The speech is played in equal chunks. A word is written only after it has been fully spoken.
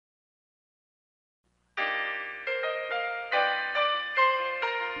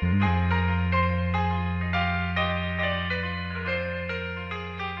Hi,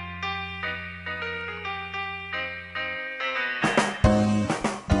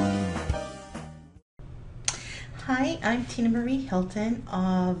 I'm Tina Marie Hilton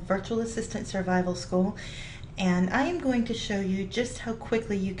of Virtual Assistant Survival School, and I am going to show you just how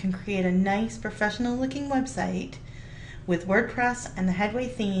quickly you can create a nice professional looking website with WordPress and the Headway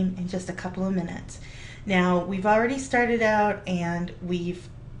theme in just a couple of minutes. Now, we've already started out and we've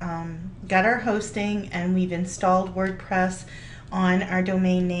got our hosting and we've installed WordPress on our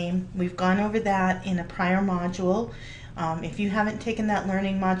domain name. We've gone over that in a prior module. If you haven't taken that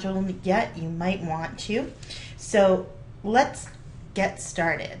learning module yet, you might want to. So let's get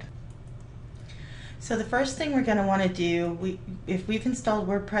started. So the first thing we're going to want to do, if we've installed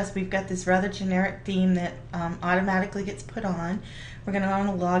WordPress, we've got this rather generic theme that automatically gets put on. We're going to want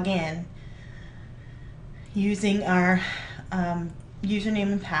to log in using our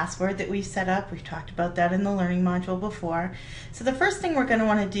username and password that we set up. We've talked about that in the learning module before. So the first thing we're going to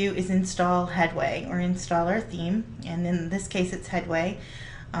want to do is install Headway, or install our theme, and in this case it's Headway.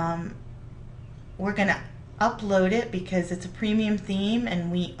 We're going to upload it because it's a premium theme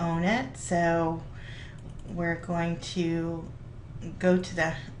and we own it, so we're going to go to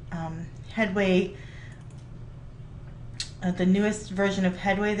the Headway, the newest version of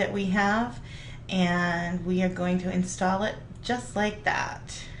Headway that we have, and we are going to install it just like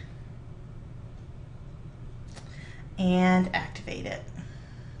that and activate it.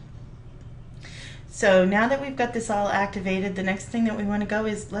 So now that we've got this all activated, the next thing that we want to go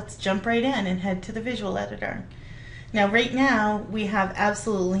is let's jump right in and head to the visual editor. Now right now we have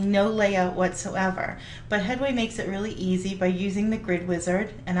absolutely no layout whatsoever, but Headway makes it really easy by using the grid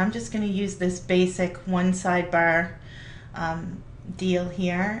wizard, and I'm just going to use this basic one sidebar deal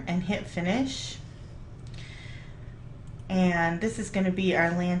here and hit finish. And this is going to be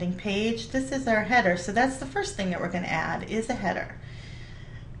our landing page. This is our header, so that's the first thing that we're going to add is a header.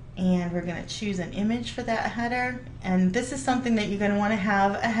 And we're going to choose an image for that header, and this is something that you're going to want to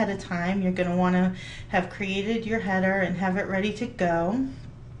have ahead of time. You're going to want to have created your header and have it ready to go,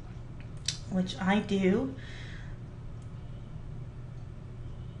 which I do.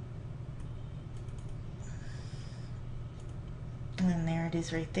 And there it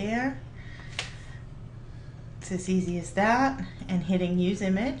is right there. It's as easy as that, and hitting use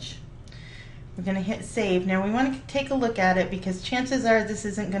image. We're going to hit save. Now we want to take a look at it because chances are this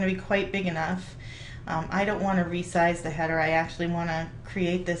isn't going to be quite big enough. I don't want to resize the header. I actually want to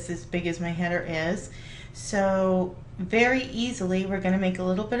create this as big as my header is. So very easily we're going to make a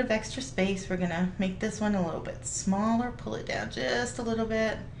little bit of extra space. We're going to make this one a little bit smaller, pull it down just a little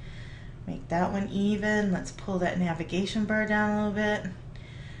bit, make that one even. Let's pull that navigation bar down a little bit.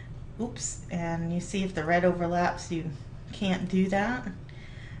 Oops, and you see if the red overlaps, you can't do that.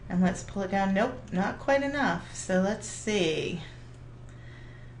 And let's pull it down. Nope, not quite enough. So let's see.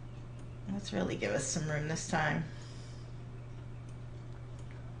 Let's really give us some room this time.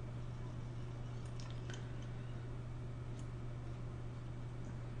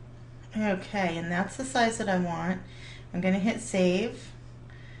 Okay, and that's the size that I want. I'm going to hit save.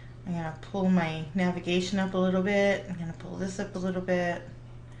 I'm going to pull my navigation up a little bit. I'm going to pull this up a little bit.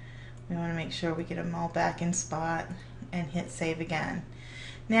 We want to make sure we get them all back in spot and hit save again.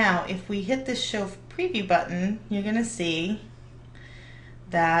 Now, if we hit this show preview button, you're going to see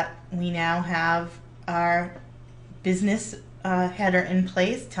that we now have our business header in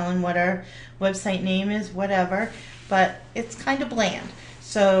place, telling what our website name is, whatever, but it's kind of bland.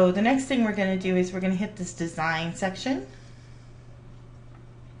 So the next thing we're going to do is we're going to hit this design section.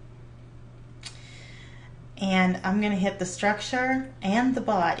 And I'm going to hit the structure and the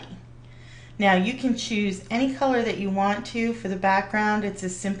body. Now you can choose any color that you want to for the background. It's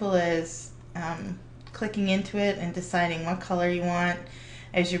as simple as clicking into it and deciding what color you want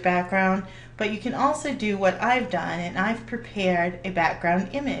as your background. But you can also do what I've done, and I've prepared a background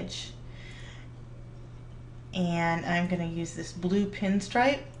image. And I'm going to use this blue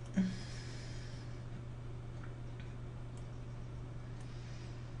pinstripe.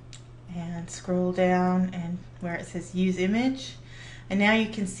 And scroll down and where it says use image. And now you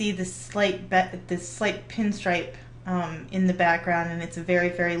can see this slight pinstripe in the background, and it's a very,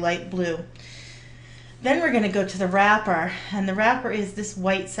 very light blue. Then we're going to go to the wrapper, and the wrapper is this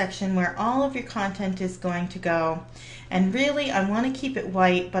white section where all of your content is going to go. And really, I want to keep it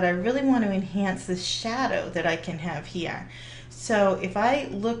white, but I really want to enhance the shadow that I can have here. So if I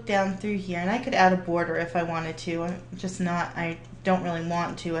look down through here, and I could add a border if I wanted to, I don't really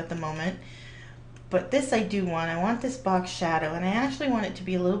want to at the moment. But this I do want. I want this box shadow, and I actually want it to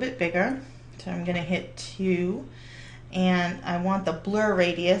be a little bit bigger. So I'm going to hit 2, and I want the blur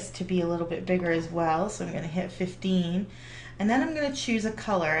radius to be a little bit bigger as well, so I'm going to hit 15, and then I'm going to choose a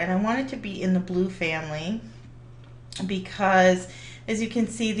color, and I want it to be in the blue family because as you can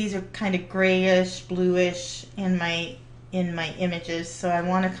see these are kind of grayish, bluish in my images, so I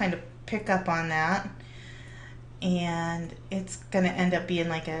want to kind of pick up on that, and it's going to end up being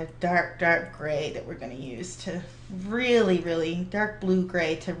like a dark gray that we're going to use to really dark blue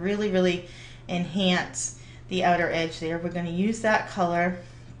gray to really enhance the outer edge there. We're going to use that color.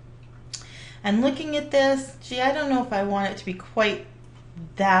 And looking at this, gee, I don't know if I want it to be quite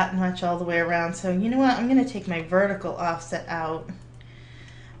that much all the way around, so you know what, I'm going to take my vertical offset out,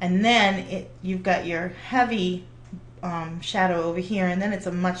 and then you've got your heavy shadow over here, and then it's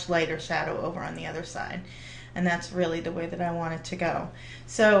a much lighter shadow over on the other side, and that's really the way that I want it to go.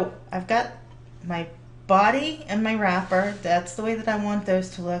 So I've got my body and my wrapper. That's the way that I want those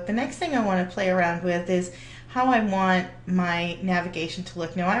to look. The next thing I want to play around with is how I want my navigation to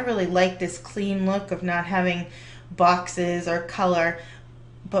look. Now I really like this clean look of not having boxes or color,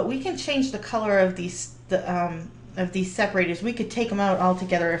 but we can change the color of these separators. We could take them out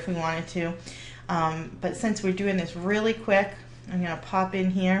altogether if we wanted to, but since we're doing this really quick, I'm going to pop in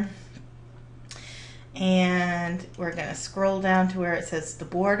here, and we're going to scroll down to where it says the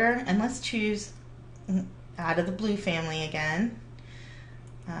border, and let's choose out of the blue family again.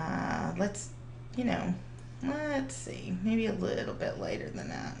 Let's see, maybe a little bit lighter than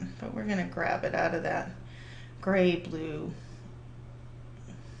that, but we're going to grab it out of that gray blue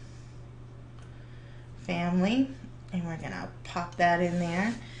family, and we're going to pop that in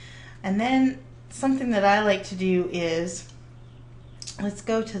there. And then something that I like to do is, let's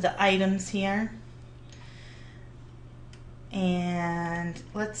go to the items here, and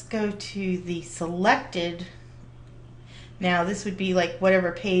let's go to the selected. Now this would be like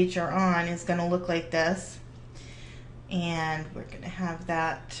whatever page you're on is going to look like this, and we're going to have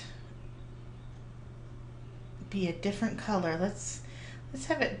that be a different color. Let's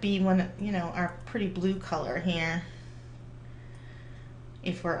have it be one, our pretty blue color here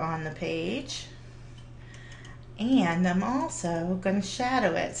if we're on the page. And I'm also going to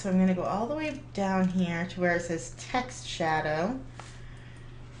shadow it, so I'm going to go all the way down here to where it says text shadow,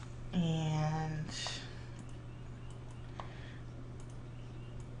 and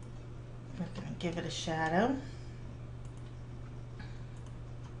we're going to give it a shadow.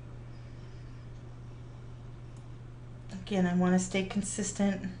 Again, I want to stay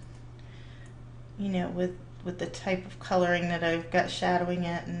consistent, with the type of coloring that I've got shadowing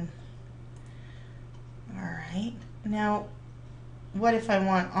it. And all right, now what if I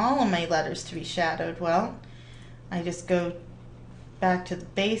want all of my letters to be shadowed? Well, I just go back to the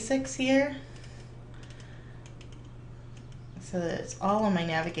basics here, so that it's all of my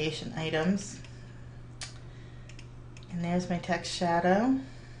navigation items, and there's my text shadow.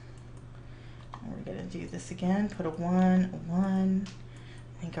 We're going to do this again, put a 1, a 1.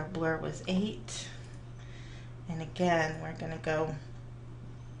 I think our blur was 8. And again, we're going to go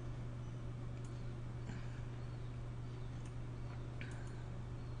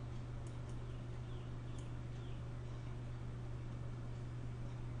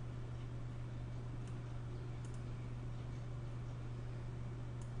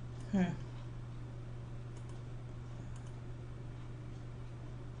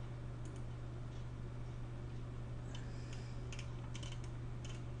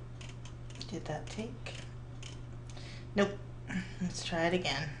Did that take? Nope. Let's try it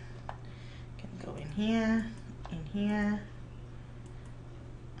again. Can go in here,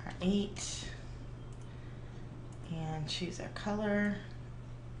 our 8, and choose our color.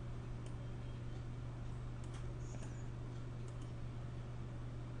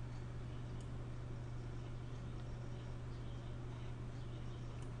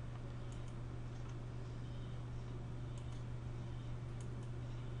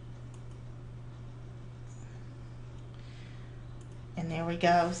 And there we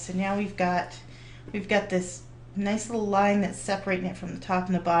go. So now we've got this nice little line that's separating it from the top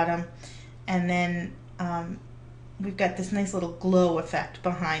and the bottom, and then we've got this nice little glow effect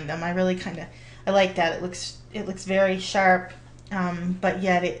behind them. I like that. It looks very sharp, but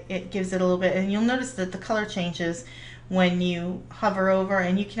yet it gives it a little bit. And you'll notice that the color changes when you hover over,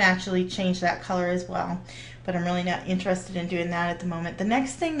 and you can actually change that color as well. But I'm really not interested in doing that at the moment. The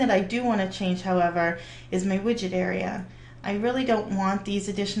next thing that I do want to change, however, is my widget area. I really don't want these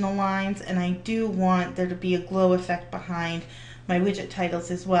additional lines, and I do want there to be a glow effect behind my widget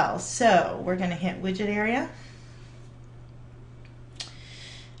titles as well. So we're going to hit widget area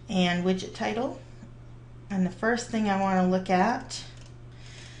and widget title, and the first thing I want to look at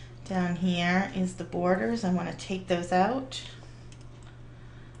Down here is the borders. I want to take those out.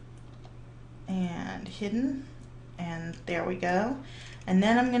 And hidden. And there we go. And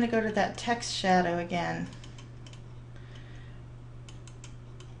then I'm going to go to that text shadow again.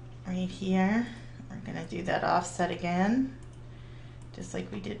 Right here. We're going to do that offset again, just like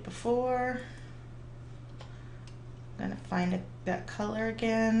we did before. I'm going to find that color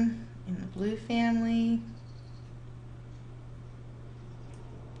again in the blue family.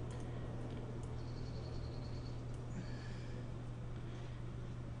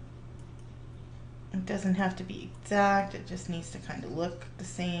 It doesn't have to be exact, it just needs to kind of look the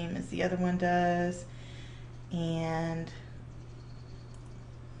same as the other one does. And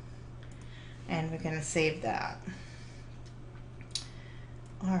we're going to save that.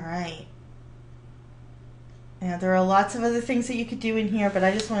 All right. Now there are lots of other things that you could do in here, but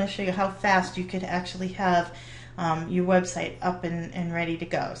I just want to show you how fast you could actually have your website up and ready to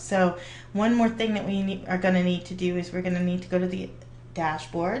go. So one more thing that we are going to need to do is we're going to need to go to the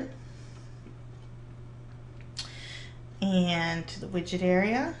dashboard and to the widget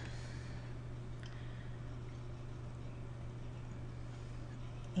area.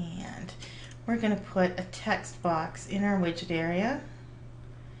 And we're going to put a text box in our widget area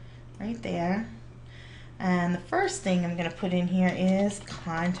right there. And the first thing I'm going to put in here is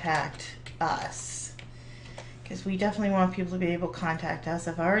contact us, because we definitely want people to be able to contact us.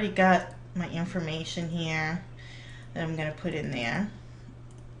 I've already got my information here that I'm going to put in there.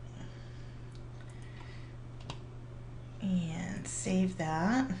 And save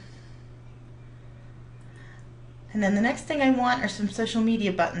that. And then the next thing I want are some social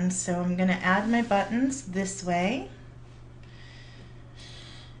media buttons. So I'm going to add my buttons this way.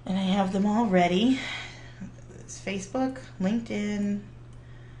 And I have them all ready. It's Facebook, LinkedIn,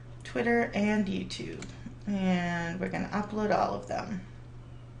 Twitter, and YouTube. And we're going to upload all of them.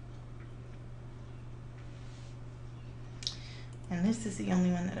 And this is the only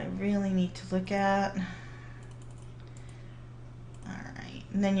one that I really need to look at.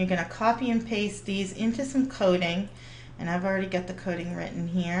 And then you're going to copy and paste these into some coding, and I've already got the coding written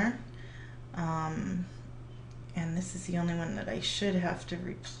here. And this is the only one that I should have to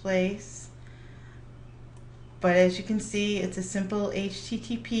replace. But as you can see, it's a simple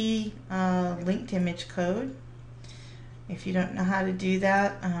HTTP linked image code. If you don't know how to do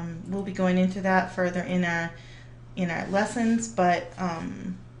that, we'll be going into that further in our lessons. But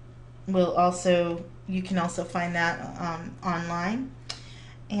you can also find that online.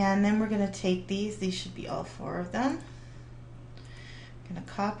 And then we're going to take these should be all 4 of them. We're going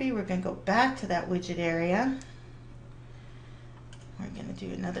to copy, we're going to go back to that widget area. We're going to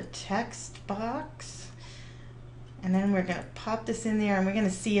do another text box. And then we're going to pop this in there and we're going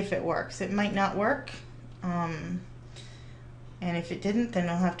to see if it works. It might not work. And if it didn't, then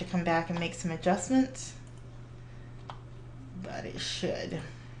we'll have to come back and make some adjustments. But it should.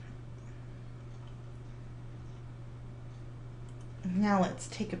 Now let's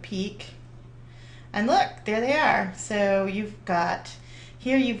take a peek. And look, there they are. So you've got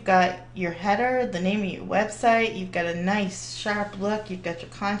your header, the name of your website, you've got a nice sharp look, you've got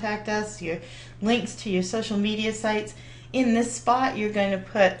your contact us, your links to your social media sites. In this spot you're going to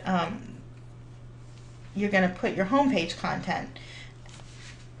put your homepage content.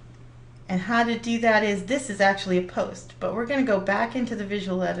 And how to do that is, this is actually a post, but we're going to go back into the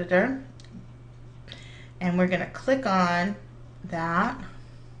visual editor and we're going to click on that,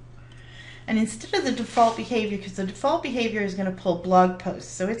 and instead of the default behavior, because the default behavior is going to pull blog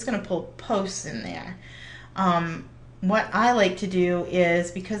posts, so it's going to pull posts in there. What I like to do is,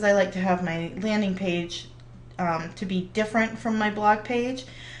 because I like to have my landing page to be different from my blog page,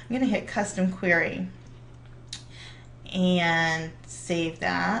 I'm going to hit custom query and save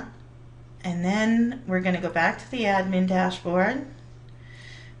that, and then we're going to go back to the admin dashboard.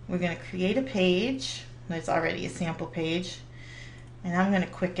 We're going to create a page. There's already a sample page. And I'm going to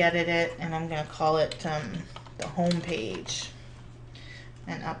quick edit it, and I'm going to call it the home page,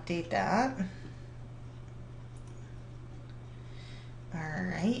 and update that.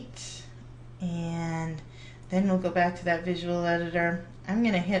 Alright, and then we'll go back to that visual editor. I'm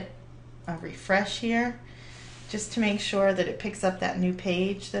going to hit a refresh here just to make sure that it picks up that new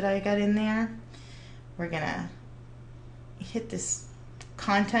page that I got in there. We're going to hit this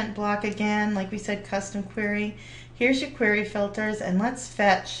content block again, like we said, custom query. Here's your query filters, and let's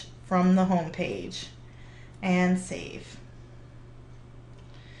fetch from the home page and save.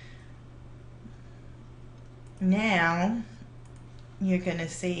 Now you're going to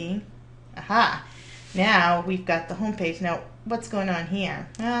see, aha, now we've got the home page. Now what's going on here?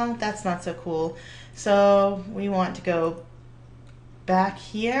 Well, that's not so cool. So we want to go back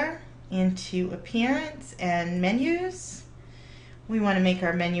here into Appearance and Menus. We want to make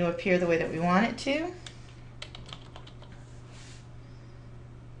our menu appear the way that we want it to.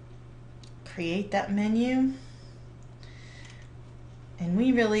 Create that menu. And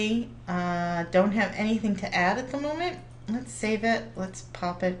we really don't have anything to add at the moment. Let's save it. Let's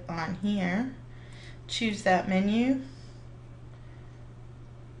pop it on here. Choose that menu.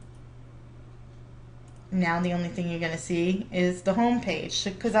 Now the only thing you're going to see is the home page,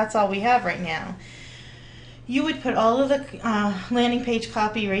 because that's all we have right now. You would put all of the landing page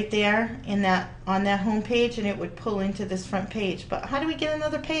copy right there in on that home page, and it would pull into this front page. But how do we get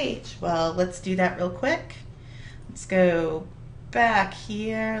another page? Well, let's do that real quick. Let's go back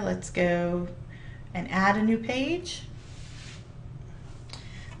here. Let's go and add a new page.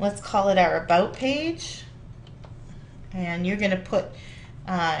 Let's call it our About page. And you're going to put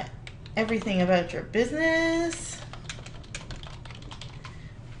everything about your business.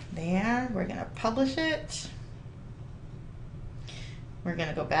 There, we're going to publish it. We're going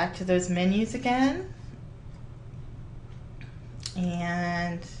to go back to those menus again.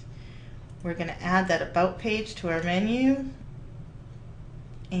 And we're going to add that About page to our menu.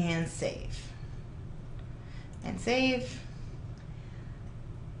 And save. And save.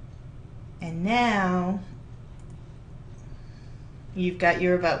 And now you've got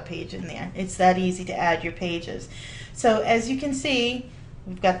your About page in there. It's that easy to add your pages. So as you can see,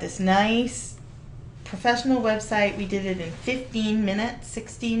 we've got this nice professional website. We did it in 15 minutes,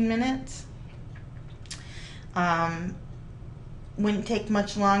 16 minutes. Wouldn't take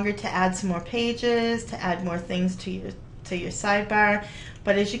much longer to add some more pages, to add more things to your sidebar.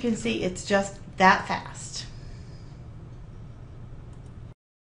 But as you can see, it's just that fast.